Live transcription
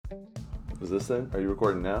Is this in? Are you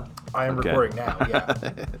recording now? I am recording now, yeah.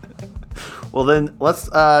 Well, then let's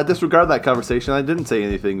disregard that conversation. I didn't say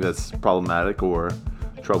anything that's problematic or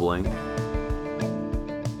troubling.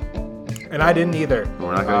 And I didn't either.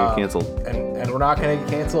 We're not going to get canceled. And we're not going to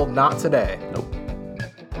get canceled. Not today. Nope.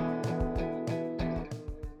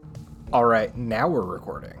 All right, now we're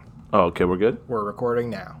recording. Oh, okay, we're good? We're recording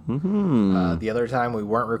now. Mm-hmm. The other time we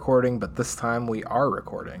weren't recording, but this time we are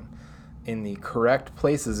recording in the correct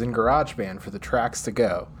places in GarageBand for the tracks to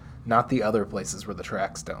go, not the other places where the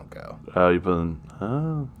tracks don't go. Oh, you put in...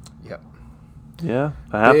 Oh. Yep. Yeah,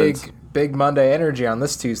 that happens. Big Monday energy on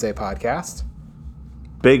this Tuesday podcast.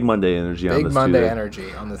 Big Monday energy on this Big Monday Tuesday.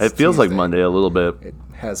 energy on this It feels Tuesday. like Monday a little bit. It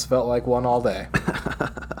has felt like one all day.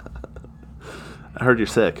 I heard you're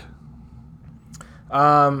sick.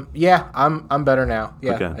 Yeah, I'm better now.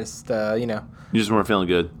 Yeah, Okay. I just, You just weren't feeling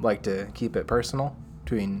good. like to keep it personal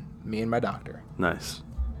between me and my doctor. Nice.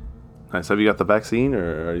 Have you got the vaccine,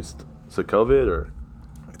 or are you is it COVID, or?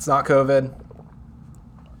 It's not COVID.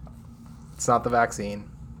 It's not the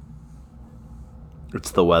vaccine.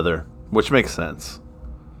 It's the weather, which makes sense.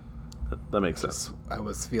 That makes sense. I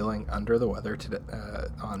was feeling under the weather today,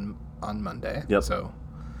 on Monday. Yep. So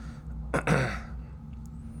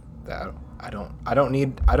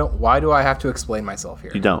why do I have to explain myself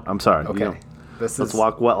here? You don't. I'm sorry. Okay. You don't. Let's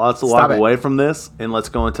walk it. away from this, and let's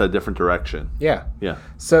go into a different direction. Yeah. Yeah.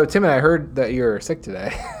 So Tim and I heard that you're sick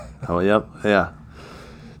today. Oh, yep. Yeah.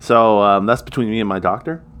 So that's between me and my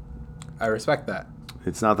doctor. I respect that.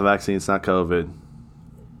 It's not the vaccine. It's not COVID.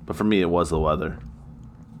 But for me, it was the weather.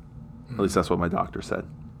 At least that's what my doctor said.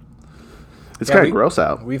 It's kind of gross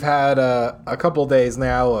out. We've had a couple days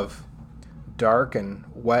now of dark and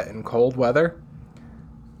wet and cold weather.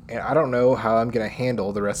 And I don't know how I'm going to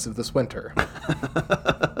handle the rest of this winter.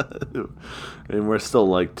 And we're still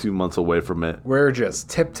like 2 months away from it. We're just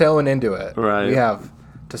tiptoeing into it. Right. We have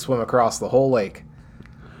to swim across the whole lake.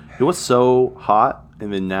 It was so hot,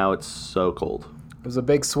 and then now it's so cold. It was a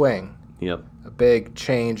big swing. Yep. A big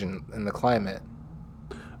change in the climate.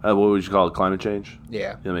 What would you call it? Climate change?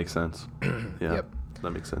 Yeah. That makes sense. Yeah. Yep.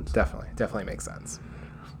 That makes sense. Definitely makes sense.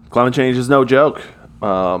 Climate change is no joke.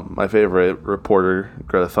 My favorite reporter,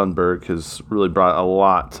 Greta Thunberg, has really brought a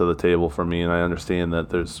lot to the table for me, and I understand that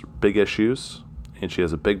there's big issues, and she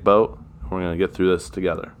has a big boat, and we're going to get through this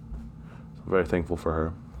together. So I'm very thankful for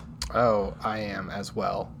her. Oh, I am as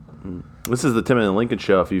well. This is the Tim and Lincoln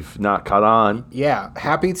Show, if you've not caught on. Yeah,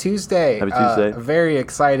 happy Tuesday. Happy Tuesday. A very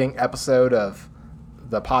exciting episode of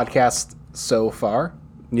the podcast so far.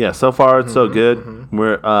 Yeah, so far it's so good.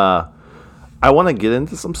 We're I want to get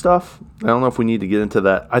into some stuff. I don't know if we need to get into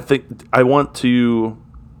that. I think I want to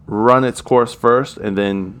run its course first, and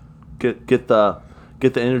then get the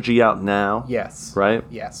energy out now. Yes. Right?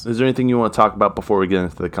 Yes. Is there anything you want to talk about before we get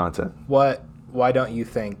into the content? Why don't you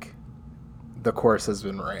think the course has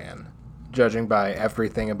been ran, judging by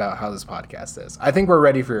everything about how this podcast is? I think we're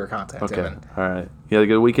ready for your content, Okay. Tim. All right. You had a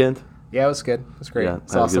good weekend? Yeah, it was good. It was great. Yeah,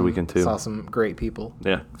 I had a good weekend too. Saw some great people.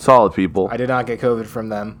 Yeah. Solid people. I did not get COVID from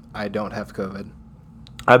them. I don't have COVID.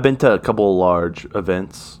 I've been to a couple of large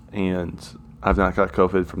events, and I've not got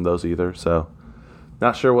COVID from those either, so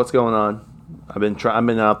not sure what's going on. I've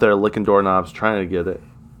been out there licking doorknobs trying to get it.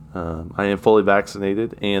 I am fully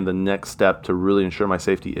vaccinated, and the next step to really ensure my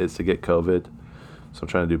safety is to get COVID. So I'm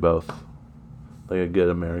trying to do both, like a good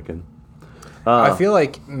American. I feel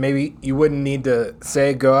like maybe you wouldn't need to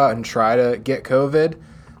say go out and try to get COVID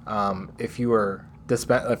if you were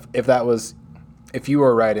if you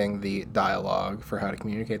were writing the dialogue for how to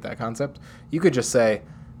communicate that concept. You could just say,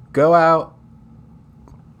 go out.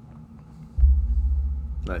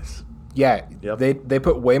 Nice. Yeah, Yep. they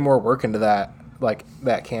put way more work into that, like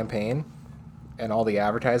that campaign and all the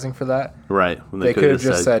advertising for that. Right. When They could have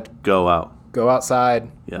just said, go out. go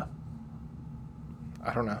outside. Yeah.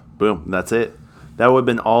 I don't know. Boom. That's it. That would have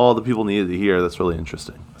been all the people needed to hear. That's really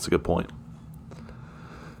interesting. That's a good point.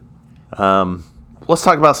 Let's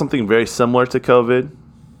talk about something very similar to COVID.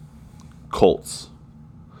 Colts.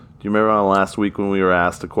 Do you remember on last week when we were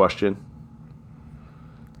asked a question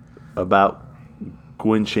about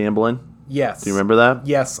Gwen Shamblin? Yes. Do you remember that?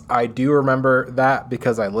 Yes, I do remember that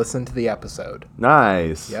because I listened to the episode.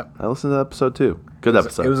 Nice. Yep. I listened to the episode too. Good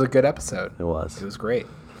episode. It was a good episode. It was. It was great.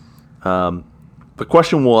 The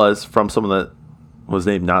question was from someone that was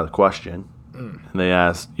named not a question. And they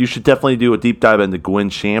asked, you should definitely do a deep dive into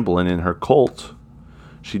Gwen Shamblin and her cult.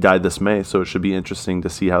 She died this May, so it should be interesting to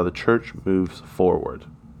see how the church moves forward.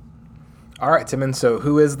 All right, Timon, so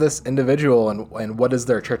who is this individual and what is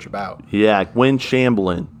their church about? Yeah, Gwen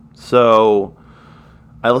Shamblin. So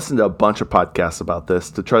I listened to a bunch of podcasts about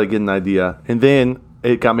this to try to get an idea. And then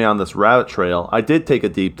it got me on this rabbit trail. I did take a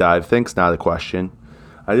deep dive. Thanks, not a question.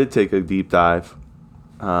 I did take a deep dive.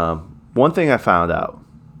 One thing I found out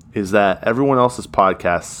is that everyone else's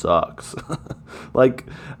podcast sucks. Like,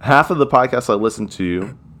 half of the podcasts I listened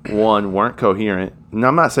to, one, weren't coherent. And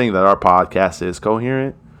I'm not saying that our podcast is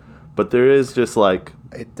coherent, but there is just like...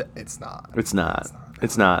 It's not. It's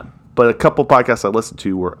not. But a couple podcasts I listened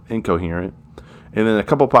to were incoherent. And then a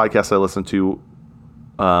couple podcasts I listened to,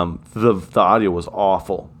 the audio was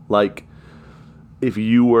awful. Like, if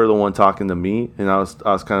you were the one talking to me, and I was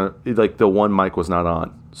kind of, like, the one mic was not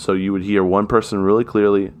on. So you would hear one person really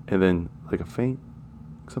clearly, and then, like, a faint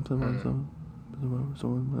something. And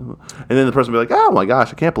then the person would be like, oh my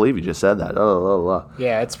gosh, I can't believe you just said that.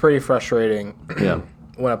 Yeah, it's pretty frustrating Yeah.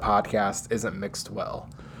 when a podcast isn't mixed well.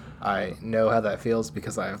 I know how that feels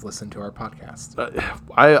because I have listened to our podcast.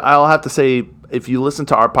 I'll have to say, if you listen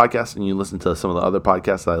to our podcast and you listen to some of the other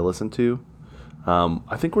podcasts that I listen to,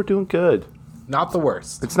 I think we're doing good. Not the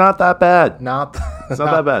worst. It's not that bad. It's not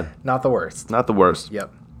that bad. Not the worst. Not the worst.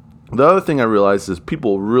 Yep. The other thing I realized is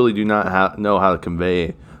people really do not know how to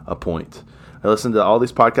convey a point. I listened to all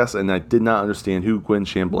these podcasts and I did not understand who Gwen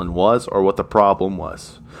Shamblin was or what the problem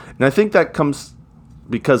was. And I think that comes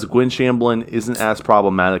because Gwen Shamblin isn't as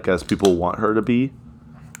problematic as people want her to be,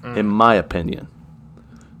 in my opinion.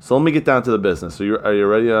 So let me get down to the business. So are you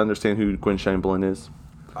ready to understand who Gwen Shamblin is?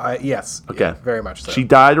 Yes. Okay. Yeah, very much so. She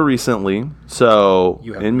died recently, so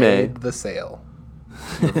You have in made May. the sale.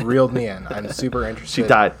 You've reeled me in. I'm super interested. She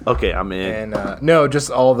died. Okay, I'm in. And no, just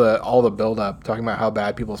all the build up, talking about how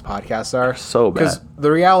bad people's podcasts are. So bad. Because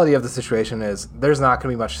the reality of the situation is there's not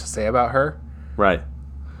going to be much to say about her. Right.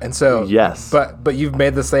 And so Yes. But you've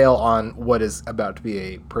made the sale on what is about to be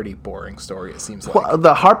a pretty boring story, it seems like. Well,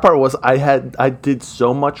 the hard part was I did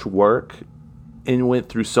so much work and went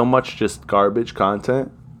through so much just garbage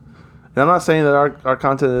content. And I'm not saying that our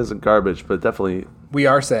content isn't garbage, but definitely We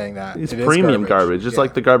are saying that. it's It is premium garbage. It's Yeah.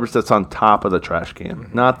 like the garbage that's on top of the trash can,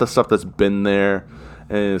 not the stuff that's been there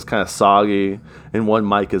and it's kind of soggy and one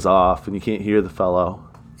mic is off and you can't hear the fellow.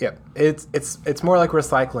 Yep. It's more like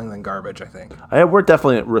recycling than garbage, I think. We're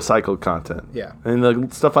definitely at recycled content. Yeah. And the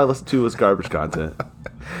stuff I listen to is garbage content.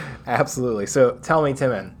 Absolutely. So tell me,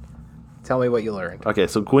 Timon, tell me what you learned. Okay,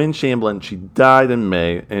 so Gwen Shamblin, she died in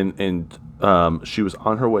May, and she was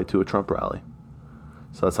on her way to a Trump rally.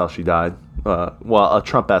 So that's how she died. Well, a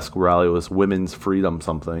Trump-esque rally was women's freedom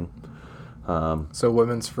something. So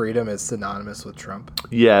women's freedom is synonymous with Trump?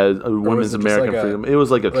 Yeah, was women's it just American like freedom. It was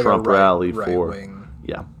like a Trump rally for... right-wing.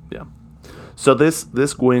 Yeah. So this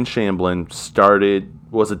Gwen Shamblin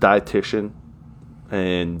was a dietitian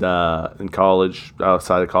and in college,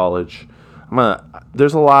 outside of college.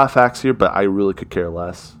 There's a lot of facts here, but I really could care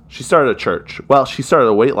less. She started a church. Well, she started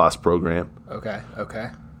a weight loss program. Okay.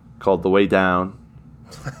 Called The Way Down.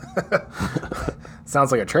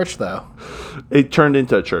 Sounds like a church, though. It turned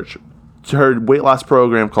into a church. Her weight loss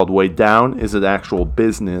program called Way Down is an actual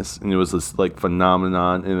business, and it was this like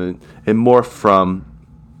phenomenon, and it morphed from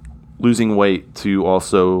losing weight to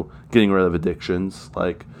also getting rid of addictions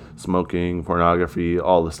like smoking, pornography,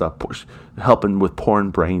 all the stuff, helping with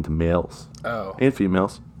porn-brained males and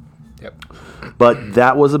females. Yep. But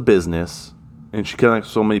that was a business, and she connected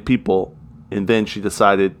with so many people, and then she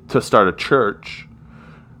decided to start a church,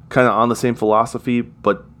 kind of on the same philosophy,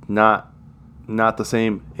 but not the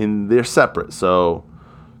same, and they're separate. So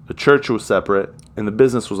the church was separate, and the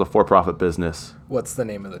business was a for-profit business. What's the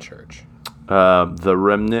name of the church? The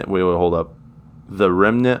Remnant. Wait, hold up. The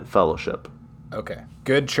Remnant Fellowship. Okay.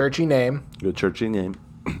 Good churchy name. Good churchy name.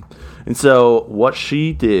 And so what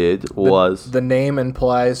she did was... The name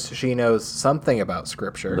implies she knows something about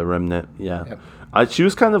Scripture. The Remnant, yeah. Yep. She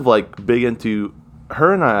was kind of like big into...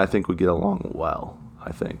 Her and I think, would get along well,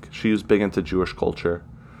 I think. She was big into Jewish culture.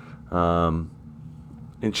 And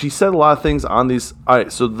she said a lot of things on these... All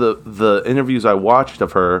right, so the interviews I watched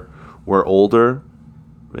of her were older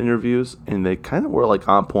interviews, and they kind of were like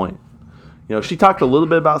on point. You know, she talked a little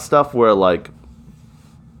bit about stuff where, like,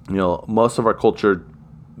 you know, most of our culture,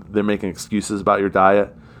 they're making excuses about your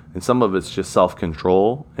diet, and some of it's just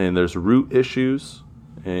self-control, and there's root issues,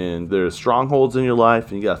 and there's strongholds in your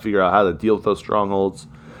life, and you got to figure out how to deal with those strongholds.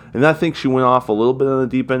 And I think she went off a little bit on the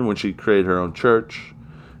deep end when she created her own church,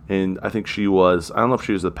 and I think she was, I don't know if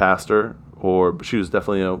she was the pastor, but she was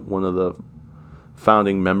definitely one of the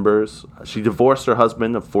founding members. She divorced her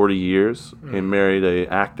husband of 40 years and married an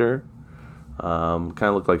actor. Kind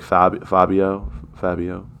of looked like Fabian,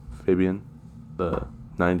 the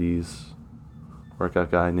 90s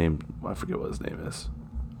workout guy named, I forget what his name is.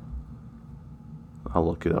 I'll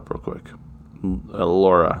look it up real quick.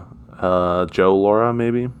 Laura. Joe Laura,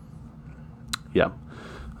 maybe? Yeah.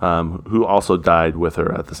 who also died with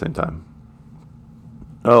her at the same time.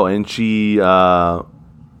 Oh, and she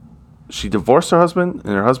divorced her husband,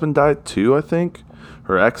 and her husband died too, I think.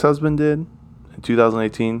 Her ex-husband did in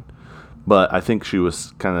 2018. But I think she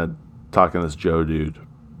was kind of talking to this Joe dude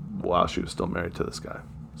while she was still married to this guy.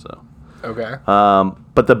 So Okay.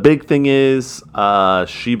 but the big thing is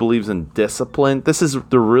she believes in discipline. This is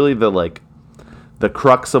the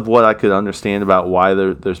crux of what I could understand about why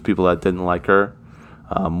there's people that didn't like her.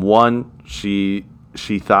 One, she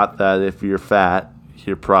thought that if you're fat,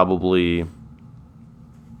 you're probably...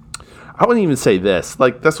 I wouldn't even say this.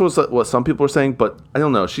 Like, that's what some people were saying, but I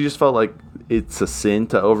don't know. She just felt like it's a sin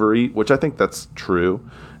to overeat, which I think that's true.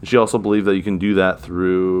 And she also believed that you can do that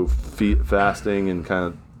through fasting and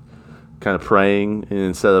kind of praying, and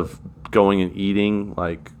instead of going and eating,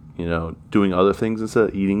 like, doing other things instead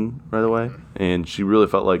of eating right away. And she really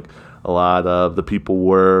felt like a lot of the people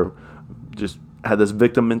were just had this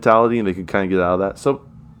victim mentality, and they could kind of get out of that. So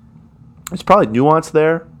it's probably nuance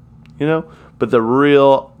there, But the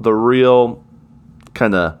real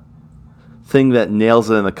kind of thing that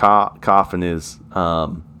nails it in the coffin is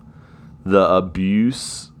the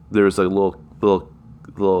abuse. There was a little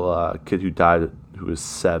kid who died who was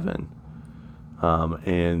 7,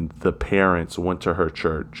 and the parents went to her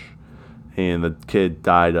church, and the kid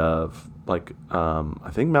died of I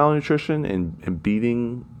think malnutrition and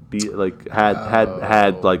beating,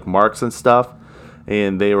 had like marks and stuff.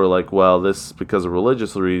 And they were like, well, this because of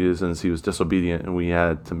religious reasons, he was disobedient, and we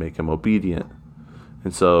had to make him obedient.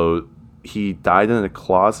 And so he died in a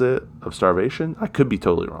closet of starvation. I could be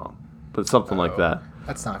totally wrong, but something like that.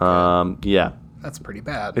 That's not good. Yeah. That's pretty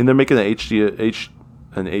bad. And they're making an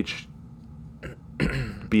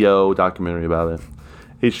HBO documentary about it.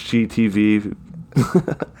 HGTV.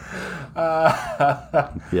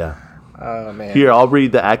 Yeah. Oh, man. Here, I'll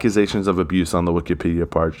read the accusations of abuse on the Wikipedia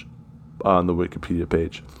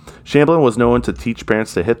page. Shamblin was known to teach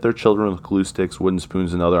parents to hit their children with glue sticks, wooden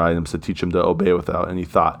spoons, and other items to teach them to obey without any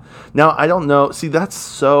thought. Now, I don't know. See, that's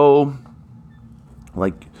so...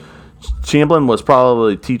 Shamblin was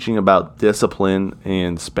probably teaching about discipline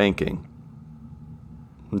and spanking.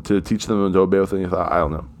 To teach them to obey without any thought. I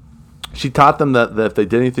don't know. She taught them that if they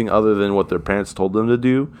did anything other than what their parents told them to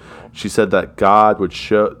do, she said that God would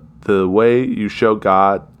show... The way you show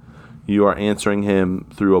God, you are answering him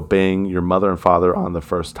through obeying your mother and father on the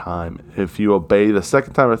first time. If you obey the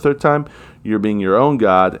second time or third time, you're being your own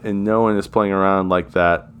God, and no one is playing around like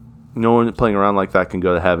that. No one playing around like that can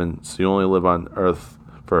go to heaven, so you only live on earth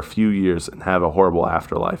for a few years and have a horrible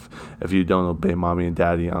afterlife. If you don't obey mommy and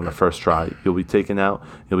daddy on the first try, you'll be taken out.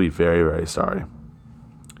 You'll be very, very sorry.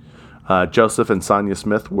 Joseph and Sonia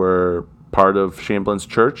Smith were part of Shamblin's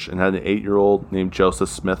church and had an 8-year-old named Joseph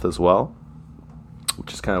Smith as well,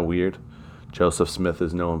 which is kind of weird. Joseph Smith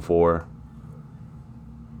is known for...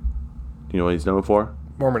 You know what he's known for?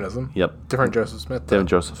 Mormonism. Yep. Different Joseph Smith. Different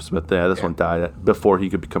Joseph Smith. Yeah, this one died before he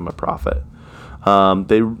could become a prophet.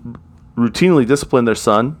 They routinely disciplined their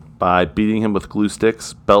son by beating him with glue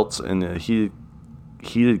sticks, belts, and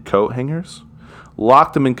heated coat hangers.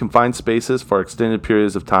 Locked him in confined spaces for extended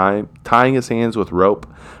periods of time, tying his hands with rope.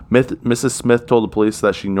 Mrs. Smith told the police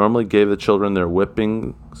that she normally gave the children their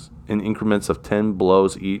whippings in increments of 10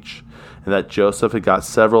 blows each, and that Joseph had got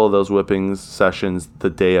several of those whipping sessions the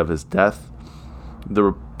day of his death.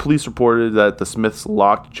 The police reported that the Smiths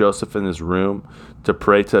locked Joseph in his room to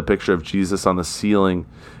pray to a picture of Jesus on the ceiling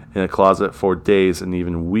in a closet for days and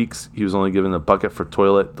even weeks. He was only given a bucket for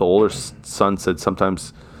toilet. The older son said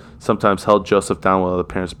sometimes held Joseph down while the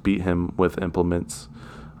parents beat him with implements.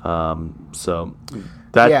 So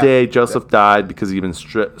that day, Joseph died because he'd been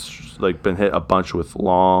been hit a bunch with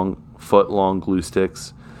foot-long glue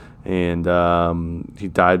sticks, and he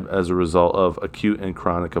died as a result of acute and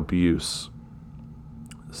chronic abuse.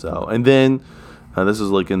 So, and then this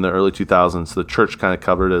is in the early 2000s. The church kind of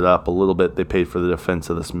covered it up a little bit. They paid for the defense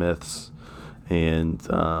of the Smiths, and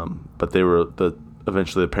but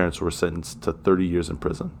eventually the parents were sentenced to 30 years in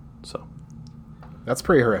prison. So that's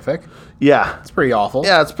pretty horrific. Yeah, it's pretty awful.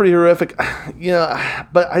 Yeah, it's pretty horrific.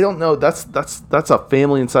 But I don't know. That's a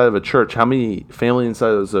family inside of a church. How many family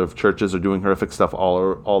insiders of churches are doing horrific stuff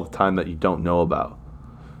all the time that you don't know about?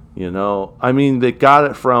 I mean, they got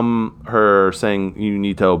it from her saying you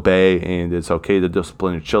need to obey and it's okay to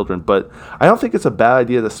discipline your children. But I don't think it's a bad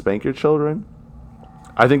idea to spank your children.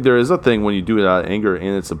 I think there is a thing when you do it out of anger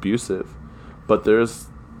and it's abusive. But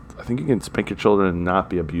I think you can spank your children and not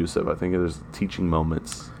be abusive. I think there's teaching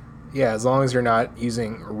moments. Yeah, as long as you're not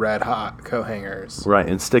using red hot coat hangers. Right,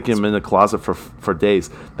 and sticking them in the closet for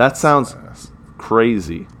days. That sounds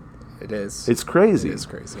crazy. It is. It's crazy. It is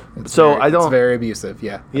crazy. It's very abusive.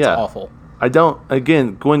 Yeah. It's awful.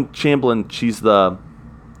 Again, Gwen Shamblin, she's the...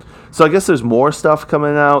 So I guess there's more stuff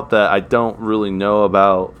coming out that I don't really know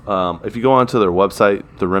about. If you go onto their website,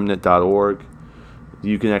 theremnant.org,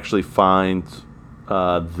 you can actually find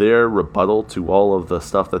their rebuttal to all of the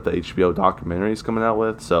stuff that the HBO documentary is coming out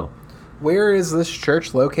with. So, where is this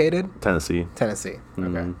church located? Tennessee.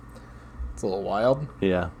 Mm-hmm. Okay. It's a little wild.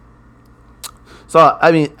 Yeah. So,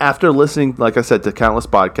 I mean, after listening, like I said, to countless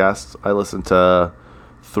podcasts, I listened to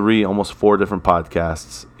 3, almost 4 different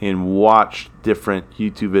podcasts and watched different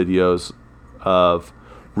YouTube videos of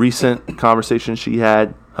recent conversations she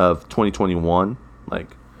had of 2021,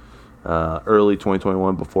 like early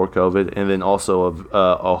 2021 before COVID, and then also of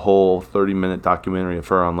a whole 30-minute documentary of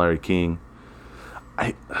her on Larry King.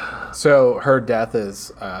 So her death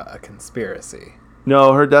is a conspiracy.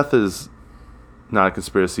 No, her death is not a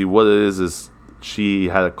conspiracy. What it is she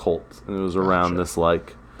had a cult, and it was around this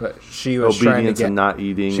like... But she was trying to get and not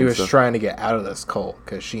eating. She was trying to get out of this cult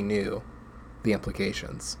because she knew the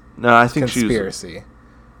implications. No, I think conspiracy.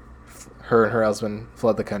 Her and her husband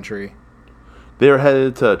fled the country. They were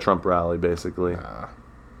headed to a Trump rally, basically.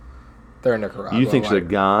 They're in Nicaragua. You think they're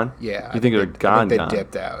gone? Yeah. You think they're gone? They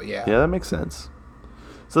dipped out. Yeah. Yeah, that makes sense.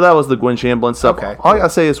 So that was the Gwen Shamblin stuff. Okay. All I gotta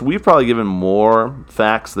say is we've probably given more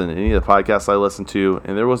facts than any of the podcasts I listened to,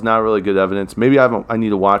 and there was not really good evidence. Maybe I need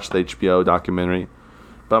to watch the HBO documentary.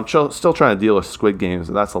 But I'm still trying to deal with Squid Games,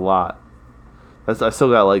 and that's a lot. I still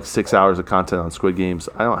got like 6 hours of content on Squid Games.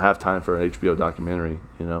 I don't have time for an HBO documentary,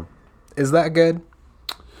 you know. Is that good?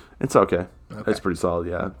 It's okay. It's pretty solid,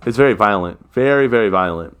 yeah. It's very violent. Very, very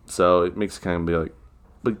violent. So it makes it kind of be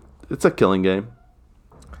like it's a killing game.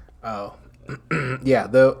 Oh. Yeah,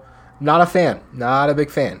 though, not a fan. Not a big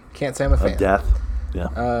fan. Can't say I'm a fan. Of death?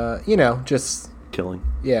 Yeah. Just... Killing.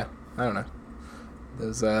 Yeah, I don't know.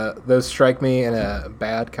 Those strike me in a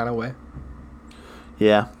bad kind of way.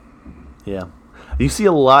 Yeah. You see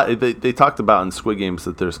a lot. They talked about in Squid Games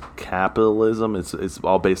that there's capitalism. It's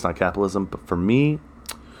all based on capitalism. But for me,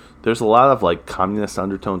 there's a lot of like communist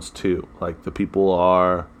undertones too. Like the people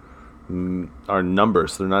are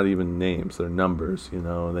numbers. They're not even names. They're numbers. You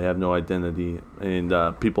know, they have no identity,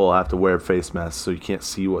 and people have to wear face masks so you can't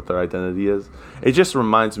see what their identity is. It just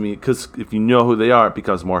reminds me, because if you know who they are, it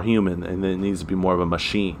becomes more human, and then it needs to be more of a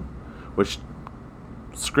machine, which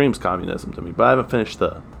screams communism to me. But I haven't finished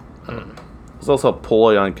the. There's also a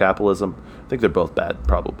ploy on capitalism. I think they're both bad,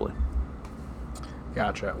 probably.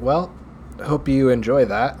 Gotcha. Well, I hope you enjoy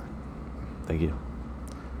that. Thank you.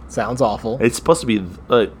 Sounds awful. It's supposed to be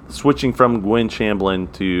switching from Gwen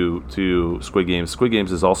Shamblin to Squid Games. Squid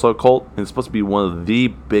Games is also a cult, and it's supposed to be one of the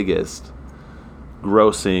biggest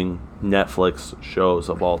grossing Netflix shows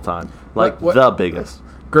of all time. Like the biggest.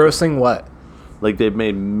 Grossing what? Like they've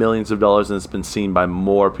made millions of dollars, and it's been seen by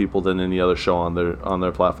more people than any other show on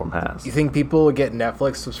their platform has. You think people would get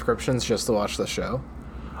Netflix subscriptions just to watch the show?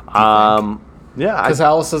 Yeah. Because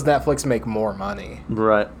how else does Netflix make more money?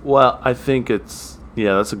 Right. Well, I think it's.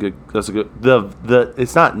 Yeah, that's a good. The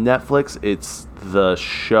it's not Netflix. It's the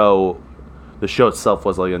show. The show itself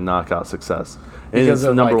was like a knockout success, and because it's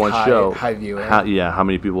the number one show. High viewing. How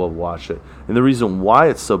many people have watched it? And the reason why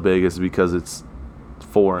it's so big is because it's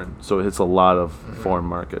foreign, so it hits a lot of foreign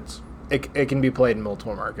markets. It can be played in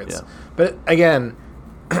multiple markets. Yeah. But again,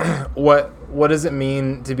 what does it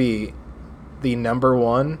mean to be the number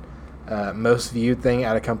one most viewed thing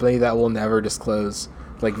at a company that will never disclose?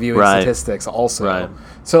 Like viewing statistics also. Right.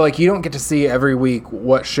 So like you don't get to see every week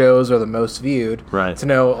what shows are the most viewed. Right. To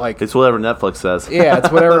know like it's whatever Netflix says. Yeah,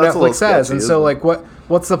 it's whatever Netflix says. Sketchy, and so like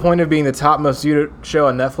what's the point of being the top most viewed show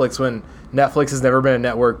on Netflix when Netflix has never been a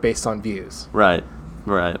network based on views? Right.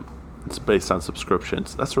 It's based on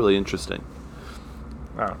subscriptions. That's really interesting.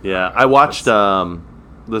 Oh. Yeah, I watched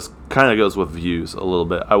this kind of goes with views a little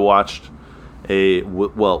bit. I watched at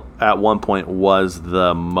one point was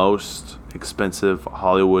the most expensive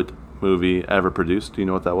Hollywood movie ever produced. Do you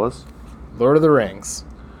know what that was? Lord of the Rings.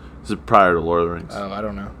 This is prior to Lord of the Rings. Oh, I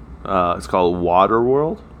don't know. It's called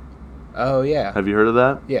Waterworld. Oh, yeah. Have you heard of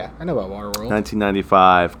that? Yeah, I know about Waterworld.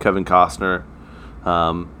 1995, Kevin Costner.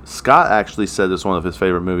 Scott actually said it's one of his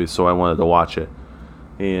favorite movies, so I wanted to watch it.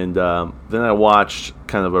 And then I watched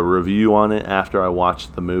kind of a review on it after I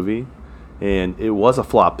watched the movie. And it was a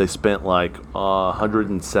flop. They spent like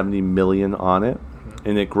 $170 million on it.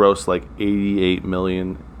 And it grossed like $88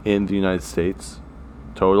 million in the United States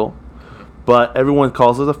total. But everyone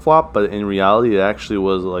calls it a flop, but in reality, it actually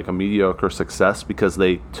was like a mediocre success because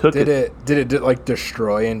they took it. Did it like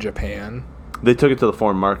destroy in Japan? They took it to the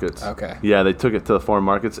foreign markets. Okay. Yeah, they took it to the foreign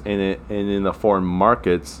markets, and in the foreign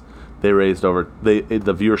markets, they raised the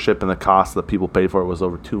viewership and the cost that people paid for it was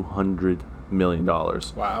over $200 million.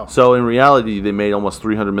 Wow. So in reality, they made almost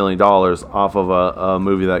 $300 million off of a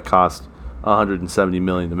movie that cost $170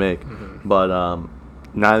 million to make. Mm-hmm. But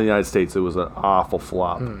not in the United States. It was an awful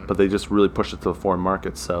flop. But they just really pushed it to the foreign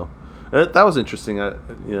markets. So that was interesting.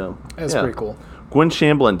 That's pretty cool. Gwen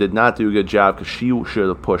Shamblin did not do a good job because she should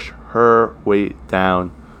have pushed her weight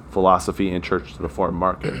down philosophy and church to the foreign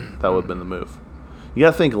market. That would have been the move. You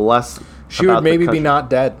got to think less. She would maybe be not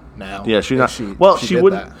dead now. Yeah, she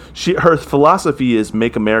wouldn't. Her philosophy is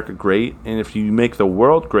make America great, and if you make the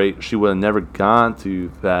world great, she would have never gone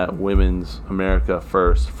to that women's America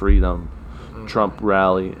first freedom Trump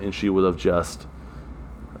rally, and she would have just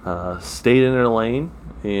stayed in her lane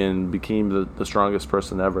and became the strongest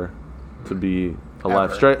person ever to be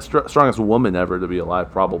alive, strongest woman ever to be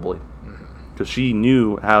alive, probably, because she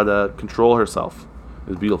knew how to control herself.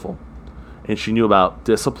 It was beautiful, and she knew about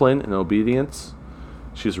discipline and obedience.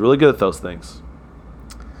 She was really good at those things.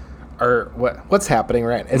 What's happening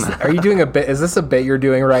right now? Are you doing a bit? Is this a bit you're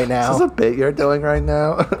doing right now? Is this a bit you're doing right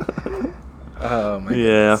now? Oh my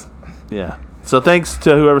goodness. Yeah. So thanks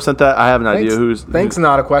to whoever sent that. I have an idea who's. Thanks,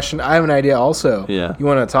 not a question. I have an idea also. Yeah. You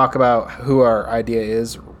want to talk about who our idea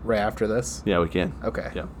is right after this? Yeah, we can.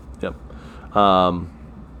 Okay. Yep.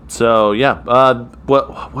 So yeah. What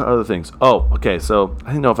other things? Oh, okay. So I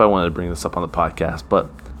didn't know if I wanted to bring this up on the podcast, but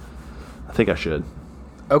I think I should.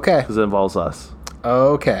 Okay. Because it involves us.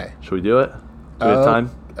 Okay. Should we do it? Do we have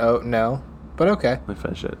time? Oh no. But okay. Let me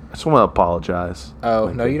finish it. I just want to apologize. Oh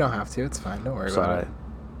no, you don't have to. It's fine. Don't worry about it.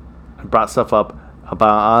 I brought stuff up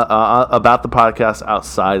about the podcast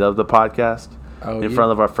outside of the podcast in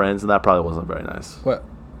front of our friends, and that probably wasn't very nice. What?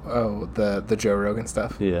 Oh, the Joe Rogan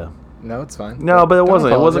stuff. Yeah. No, it's fine. No, but it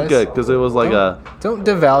wasn't. It wasn't good because it was like Don't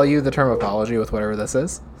devalue the term apology with whatever this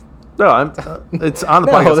is. No, it's on the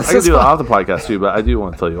podcast. I can do it off the podcast too, but I do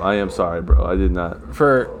want to tell you, I am sorry, bro. I did not.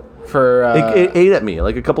 It ate at me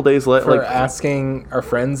like a couple days later. For asking our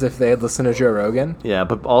friends if they had listened to Joe Rogan. Yeah,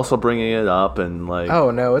 but also bringing it up and like. Oh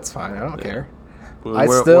no, it's fine. I don't care.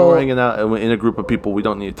 We're hanging out in a group of people. We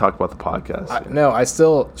don't need to talk about the podcast. I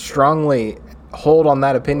still strongly hold on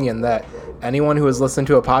that opinion that anyone who has listened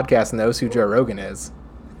to a podcast knows who Joe Rogan is.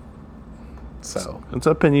 So it's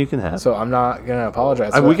an opinion you can have. So I'm not gonna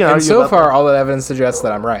apologize. And so far, all that evidence suggests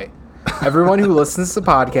that I'm right. Everyone who listens to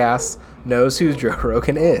podcasts knows who Joe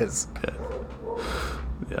Rogan is.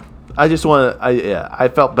 Yeah. I just want to. I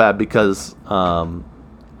felt bad because it probably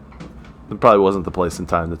wasn't the place and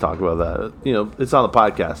time to talk about that. It's on the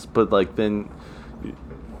podcast, but like then,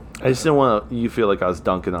 I just didn't want you feel like I was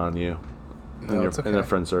dunking on you in a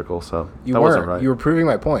friend circle. So you that wasn't right. You were proving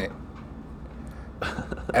my point.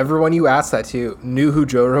 Everyone you asked that to knew who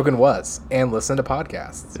Joe Rogan was and listened to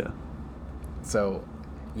podcasts. Yeah. So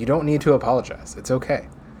you don't need to apologize. It's okay.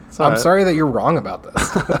 I'm sorry that you're wrong about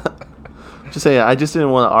this. Just saying, I just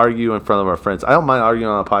didn't want to argue in front of our friends. I don't mind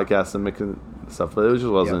arguing on a podcast and making stuff, but it just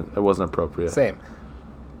wasn't. It wasn't appropriate. Same.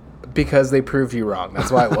 Because they proved you wrong.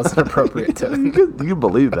 That's why it wasn't appropriate to. You can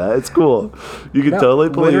believe that. It's cool. You can totally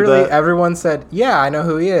believe literally, that. Everyone said, "Yeah, I know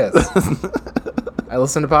who he is." I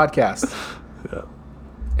listen to podcasts. Yeah.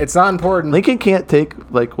 It's not important. Lincoln can't take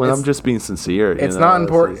when I'm just being sincere. It's not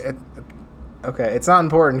important. Okay, it's not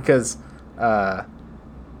important because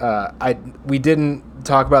we didn't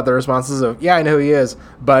talk about the responses of I know who he is,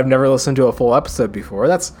 but I've never listened to a full episode before.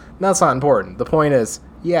 That's not important. The point is,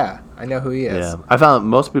 I know who he is. Yeah, I found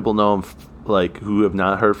most people know him who have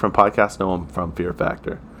not heard from podcasts know him from Fear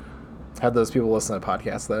Factor. Have those people listen to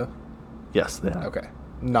podcasts though? Yes, they have. Okay,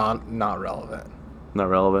 not relevant. Not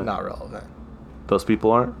relevant. Not relevant. Those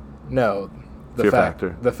people aren't. No, Fear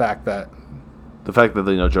Factor. The fact that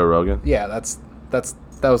they know Joe Rogan. Yeah, that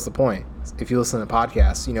was the point. If you listen to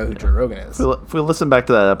podcasts, you know who Joe Rogan is. If we listen back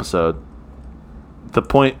to that episode, the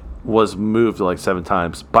point was moved like 7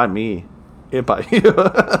 times by me and by you.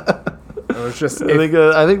 It was just.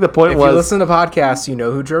 I think the point was. If you listen to podcasts, you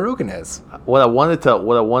know who Joe Rogan is. What I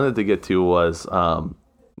wanted to get to was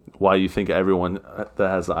why you think everyone that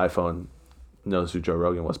has the iPhone knows who Joe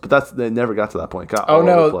Rogan was, but they never got to that point.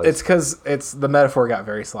 It's because the metaphor got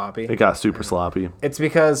very sloppy. It got super sloppy. It's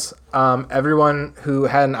because everyone who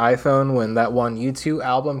had an iPhone when that one U2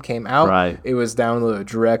 album came out, it was downloaded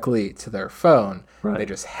directly to their phone. Right. They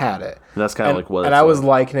just had it. And that's kind of like what. And I was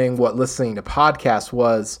likening what listening to podcasts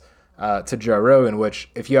was to Joe Rogan,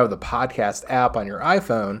 which if you have the podcast app on your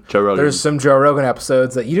iPhone, there's some Joe Rogan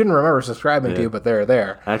episodes that you didn't remember subscribing to, but they're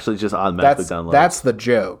there. Actually, just automatically download. That's the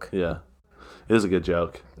joke. Yeah. It is a good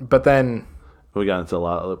joke. But then we got into a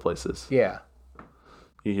lot of other places. Yeah.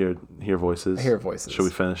 You hear voices. I hear voices. Should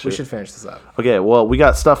we finish? We should finish this up. Okay. Well, we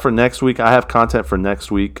got stuff for next week. I have content for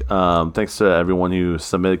next week. Thanks to everyone who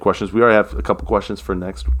submitted questions. We already have a couple questions for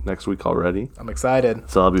next week already. I'm excited.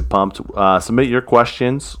 So I'll be pumped. Submit your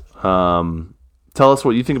questions. Tell us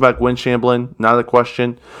what you think about Gwen Shamblin. Not a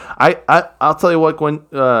question. I'll tell you what,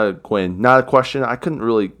 Gwen. Not a question. I couldn't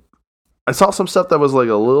really. I saw some stuff that was like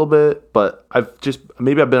a little bit, but I've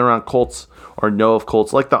been around cults or know of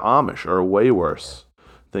cults like the Amish are way worse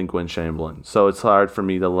than Gwen Shamblin. So it's hard for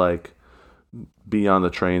me to like be on the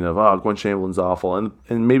train of Gwen Shamblin's awful,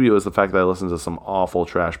 and maybe it was the fact that I listened to some awful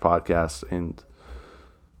trash podcasts, and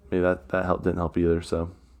maybe that didn't help either.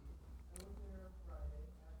 So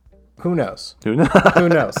who knows? Who knows? Who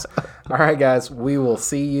knows? All right, guys, we will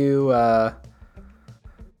see you the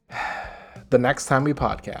next time we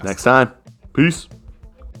podcast. Next time. Peace.